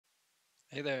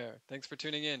Hey there, thanks for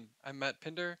tuning in. I'm Matt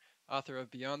Pinder, author of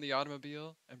Beyond the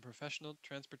Automobile and professional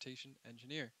transportation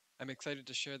engineer. I'm excited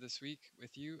to share this week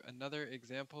with you another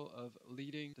example of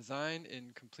leading design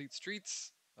in complete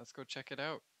streets. Let's go check it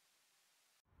out.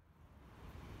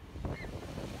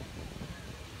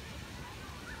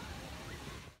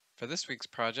 For this week's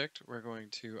project, we're going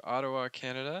to Ottawa,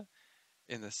 Canada,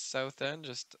 in the south end,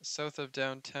 just south of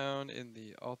downtown in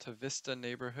the Alta Vista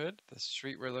neighborhood. The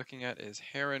street we're looking at is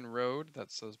Heron Road.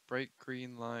 That's those bright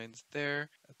green lines there.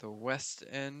 At the west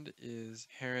end is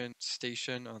Heron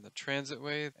Station on the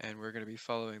transitway, and we're going to be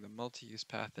following the multi-use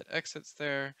path that exits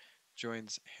there,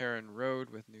 joins Heron Road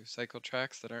with new cycle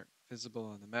tracks that aren't visible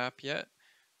on the map yet,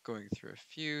 going through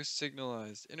a few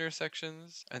signalized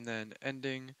intersections, and then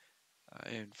ending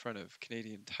in front of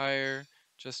Canadian Tire,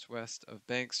 just west of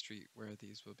Bank Street, where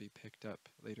these will be picked up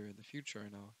later in the future,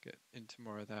 and I'll get into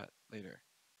more of that later.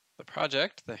 The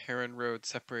project, the Heron Road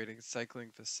Separating Cycling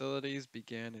Facilities,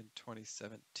 began in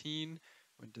 2017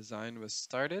 when design was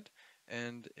started,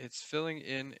 and it's filling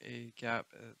in a gap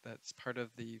that's part of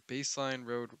the Baseline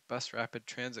Road Bus Rapid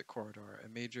Transit Corridor, a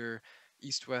major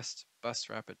east-west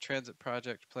bus rapid transit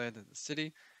project planned in the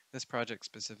city. This project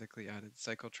specifically added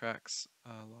cycle tracks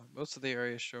along most of the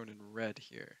areas shown in red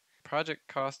here. The project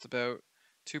cost about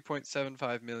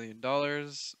 $2.75 million,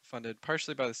 funded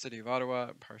partially by the City of Ottawa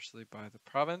and partially by the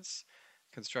province.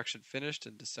 Construction finished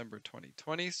in December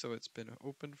 2020, so it's been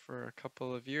open for a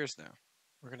couple of years now.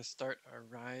 We're going to start our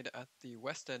ride at the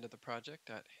west end of the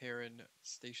project at Heron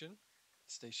Station.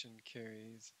 The station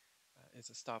is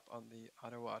a stop on the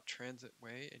Ottawa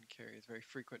Transitway and carries very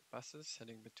frequent buses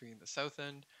heading between the south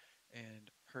end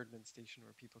and Herdman Station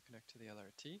where people connect to the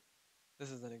LRT. This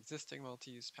is an existing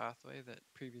multi-use pathway that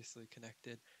previously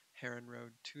connected Heron Road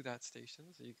to that station.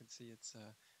 So you can see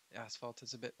the asphalt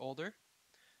is a bit older,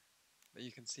 but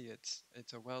you can see it's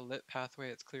a well-lit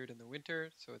pathway. It's cleared in the winter,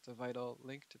 so it's a vital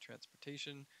link to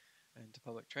transportation and to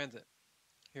public transit.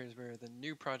 Here's where the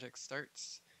new project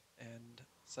starts, and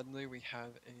suddenly we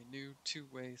have a new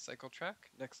two-way cycle track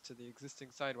next to the existing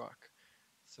sidewalk.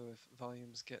 So if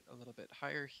volumes get a little bit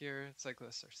higher here,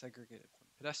 cyclists are segregated from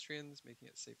pedestrians, making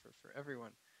it safer for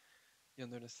everyone. You'll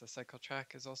notice the cycle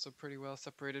track is also pretty well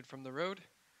separated from the road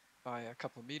by a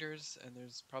couple meters, and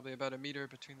there's probably about a meter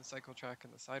between the cycle track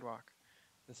and the sidewalk.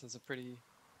 This is a pretty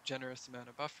generous amount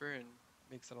of buffer and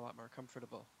makes it a lot more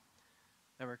comfortable.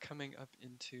 Now we're coming up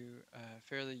into a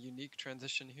fairly unique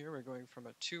transition here. We're going from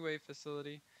a two-way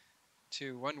facility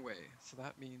to one-way. So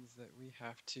that means that we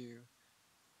have to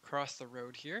cross the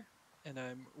road here, and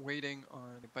I'm waiting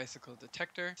on a bicycle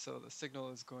detector. So the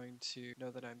signal is going to know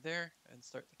that I'm there and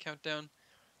start the countdown.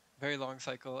 Very long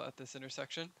cycle at this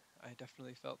intersection. I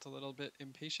definitely felt a little bit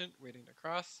impatient waiting to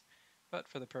cross, but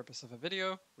for the purpose of a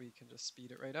video, we can just speed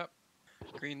it right up.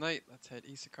 Green light, let's head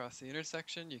east across the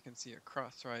intersection. You can see a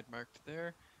cross ride marked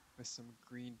there with some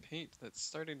green paint that's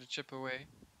starting to chip away.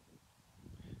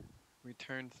 We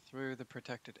turned through the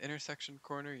protected intersection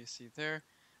corner you see there.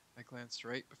 I glanced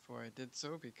right before I did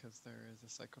so because there is a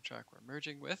cycle track we're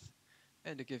merging with.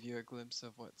 And to give you a glimpse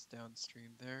of what's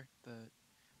downstream there, the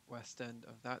west end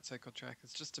of that cycle track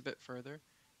is just a bit further.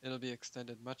 It'll be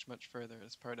extended much, much further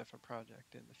as part of a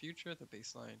project in the future, the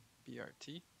Baseline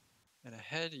BRT. And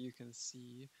ahead you can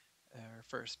see our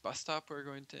first bus stop we're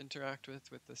going to interact with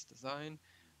this design.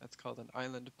 That's called an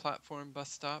island platform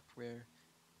bus stop, where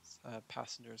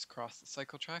passengers cross the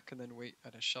cycle track and then wait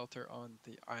at a shelter on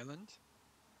the island.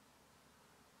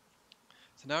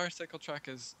 So now our cycle track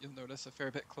is, you'll notice, a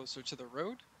fair bit closer to the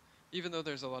road. Even though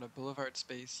there's a lot of boulevard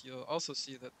space, you'll also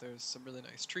see that there's some really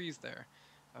nice trees there.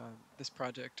 This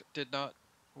project did not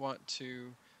want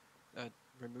to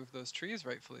remove those trees,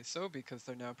 rightfully so, because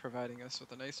they're now providing us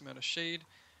with a nice amount of shade,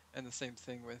 and the same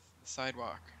thing with the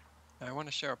sidewalk. Now, I want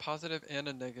to share a positive and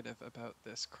a negative about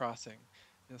this crossing.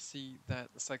 You'll see that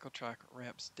the cycle track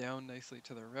ramps down nicely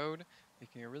to the road,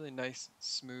 making a really nice,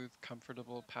 smooth,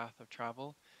 comfortable path of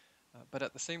travel. But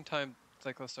at the same time,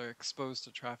 cyclists are exposed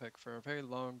to traffic for a very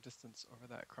long distance over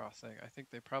that crossing. I think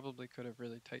they probably could have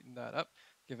really tightened that up,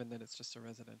 given that it's just a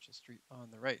residential street on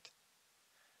the right.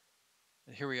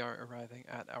 And here we are arriving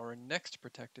at our next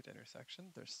protected intersection.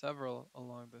 There's several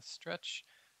along this stretch,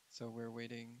 so we're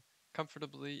waiting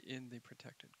comfortably in the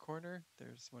protected corner.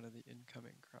 There's one of the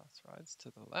incoming crossrides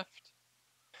to the left.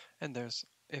 And there's,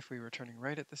 if we were turning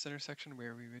right at this intersection,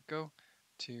 where we would go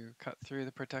to cut through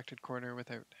the protected corner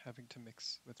without having to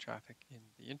mix with traffic in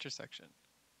the intersection.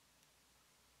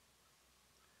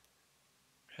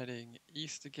 Heading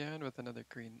east again with another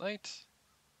green light.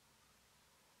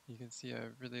 You can see a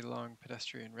really long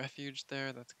pedestrian refuge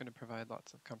there that's going to provide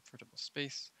lots of comfortable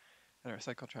space. And our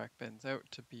cycle track bends out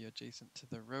to be adjacent to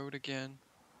the road again.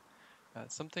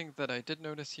 Something that I did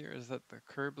notice here is that the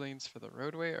curb lanes for the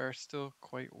roadway are still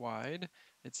quite wide.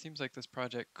 It seems like this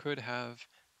project could have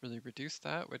really reduced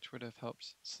that, which would have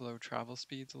helped slow travel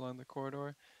speeds along the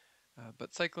corridor.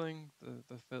 But cycling,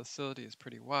 the facility is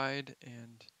pretty wide,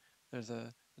 and there's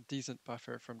a decent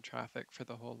buffer from traffic for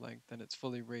the whole length, and it's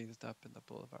fully raised up in the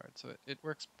boulevard, so it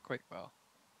works quite well.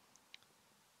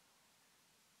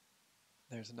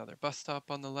 There's another bus stop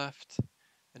on the left,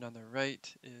 and on the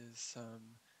right is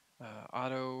some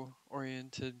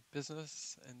auto-oriented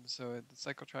business, and so the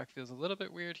cycle track feels a little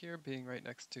bit weird here, being right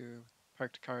next to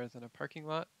parked cars in a parking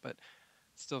lot, but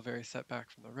still very set back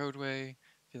from the roadway,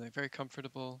 feeling very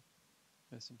comfortable.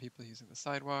 There's some people using the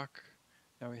sidewalk.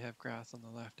 Now we have grass on the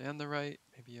left and the right,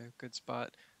 maybe a good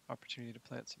spot, opportunity to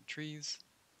plant some trees.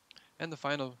 And the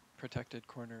final protected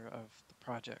corner of the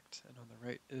project. And on the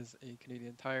right is a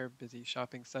Canadian Tire busy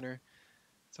shopping center.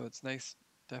 So it's nice,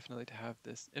 definitely, to have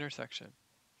this intersection.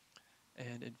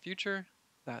 And in future,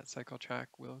 that cycle track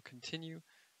will continue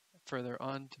further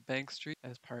on to Bank Street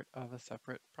as part of a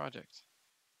separate project.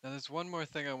 Now there's one more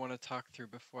thing I want to talk through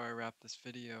before I wrap this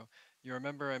video. You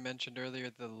remember I mentioned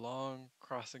earlier the long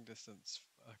crossing distance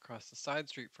across the side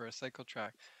street for a cycle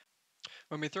track.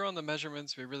 When we throw in the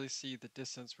measurements, we really see the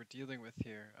distance we're dealing with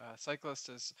here. Cyclist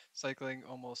is cycling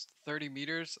almost 30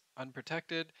 meters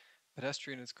unprotected,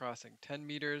 pedestrian is crossing 10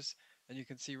 meters, and you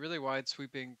can see really wide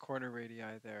sweeping corner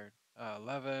radii there,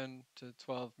 11 to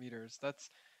 12 meters.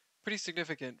 That's pretty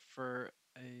significant for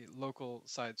a local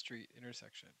side street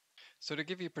intersection. So to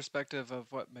give you perspective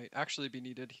of what might actually be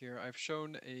needed here, I've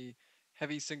shown a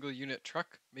heavy single unit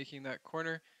truck making that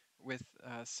corner with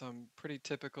some pretty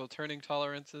typical turning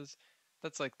tolerances.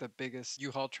 That's like the biggest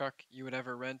U-Haul truck you would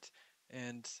ever rent.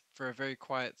 And for a very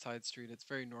quiet side street, it's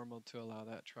very normal to allow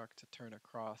that truck to turn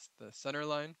across the center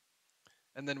line.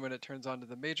 And then when it turns onto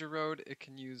the major road, it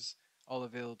can use all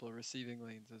available receiving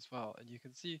lanes as well. And you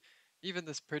can see even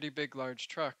this pretty big large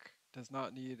truck does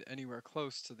not need anywhere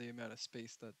close to the amount of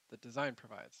space that the design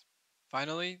provides.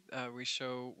 Finally, we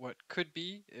show what could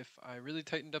be if I really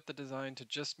tightened up the design to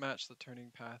just match the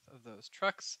turning path of those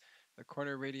trucks. The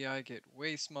corner radii get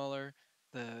way smaller,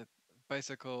 the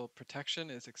bicycle protection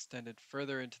is extended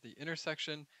further into the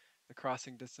intersection, the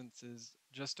crossing distance is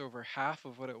just over half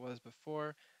of what it was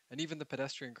before, and even the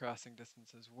pedestrian crossing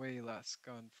distance is way less,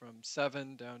 gone from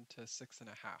 7 down to 6.5.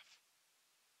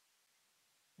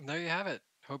 And there you have it.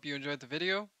 Hope you enjoyed the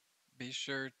video. Be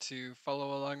sure to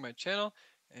follow along my channel,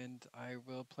 and I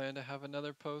will plan to have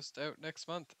another post out next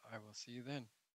month. I will see you then.